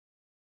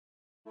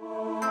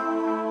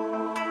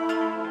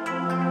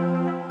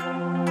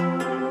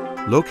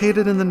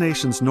Located in the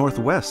nation's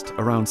northwest,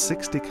 around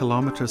 60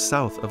 kilometers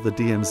south of the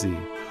DMZ,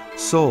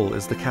 Seoul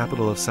is the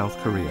capital of South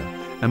Korea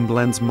and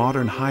blends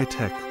modern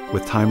high-tech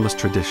with timeless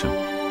tradition.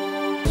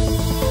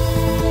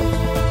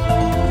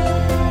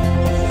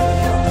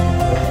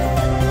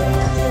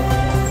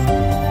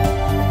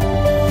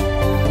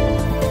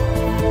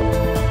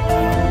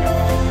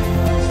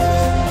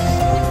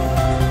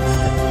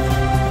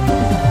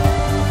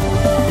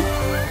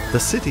 The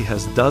city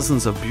has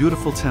dozens of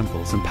beautiful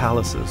temples and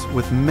palaces,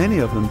 with many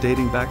of them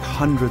dating back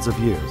hundreds of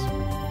years.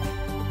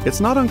 It's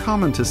not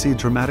uncommon to see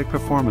dramatic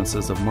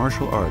performances of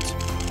martial arts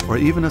or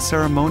even a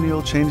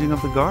ceremonial changing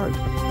of the guard.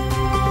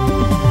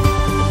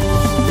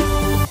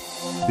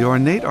 The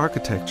ornate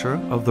architecture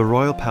of the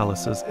royal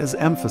palaces is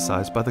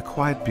emphasized by the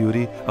quiet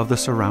beauty of the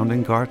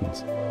surrounding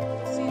gardens.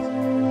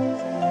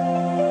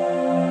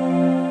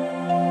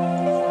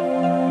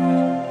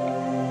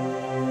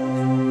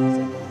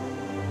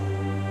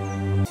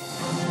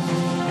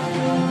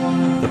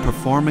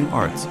 Performing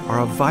arts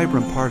are a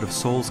vibrant part of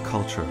Seoul's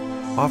culture,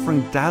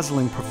 offering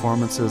dazzling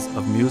performances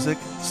of music,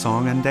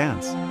 song, and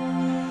dance.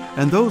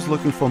 And those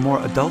looking for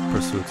more adult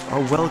pursuits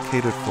are well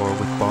catered for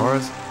with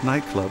bars,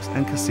 nightclubs,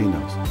 and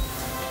casinos.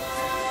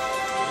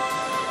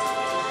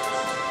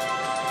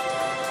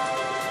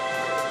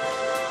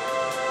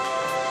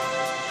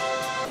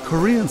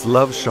 Koreans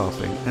love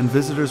shopping, and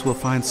visitors will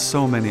find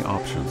so many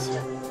options.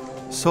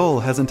 Seoul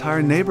has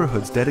entire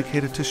neighborhoods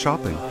dedicated to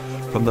shopping,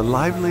 from the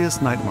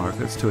liveliest night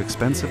markets to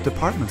expensive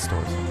department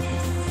stores.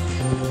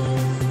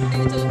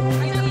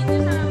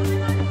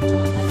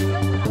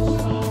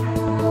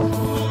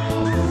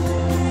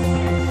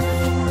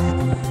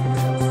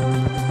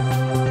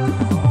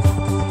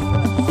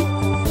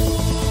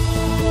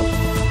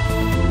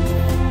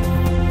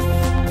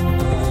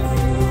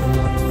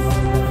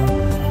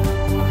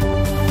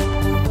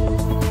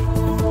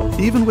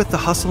 Even with the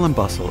hustle and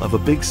bustle of a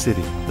big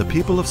city, the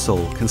people of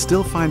Seoul can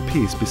still find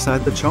peace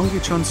beside the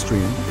Cheonggicheon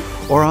stream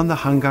or on the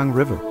Hangang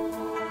River.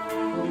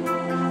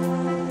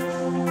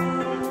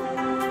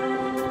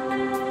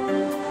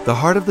 The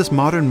heart of this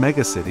modern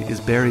megacity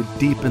is buried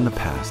deep in the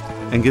past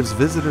and gives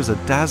visitors a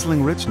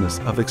dazzling richness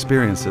of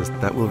experiences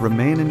that will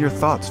remain in your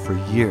thoughts for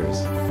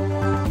years.